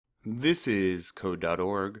This is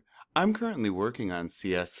Code.org. I'm currently working on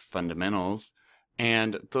CS Fundamentals,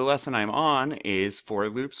 and the lesson I'm on is For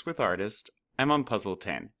Loops with Artist. I'm on Puzzle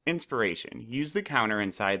 10. Inspiration. Use the counter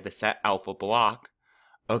inside the set alpha block.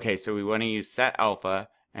 Okay, so we want to use set alpha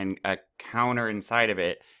and a counter inside of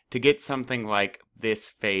it to get something like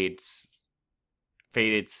this faded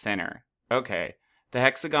center. Okay, the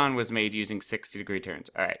hexagon was made using 60-degree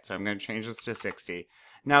turns. All right, so I'm going to change this to 60.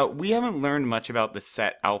 Now, we haven't learned much about the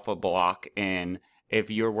set alpha block in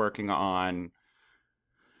if you're working on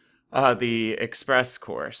the Express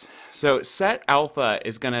course. So set alpha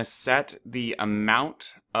is going to set the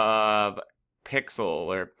amount of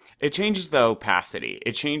pixel, or it changes the opacity.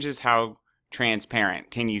 It changes how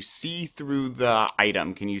transparent. Can you see through the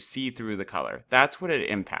item? Can you see through the color? That's what it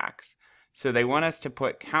impacts. So they want us to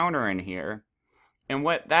put counter in here. And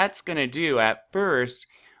what that's going to do at first,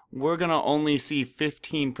 we're going to only see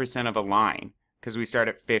 15% of a line because we start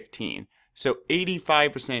at 15. So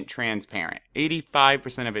 85% transparent,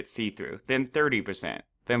 85% of it see-through, then 30%,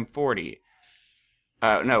 then 40.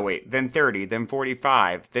 Then 30, then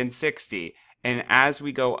 45, then 60. And as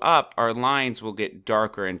we go up, our lines will get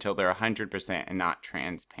darker until they're 100% and not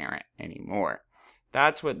transparent anymore.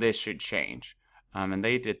 That's what this should change. And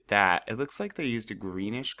they did that. It looks like they used a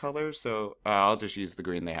greenish color, so I'll just use the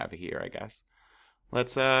green they have here, I guess.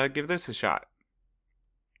 Let's give this a shot.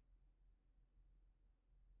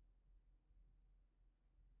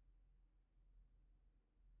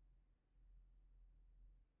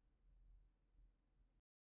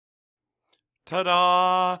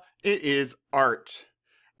 Ta-da! It is art.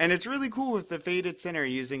 And it's really cool with the faded center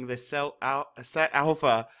using the set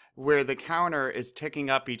alpha where the counter is ticking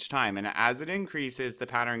up each time. And as it increases, the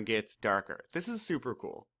pattern gets darker. This is super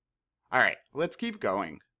cool. All right, let's keep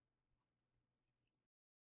going.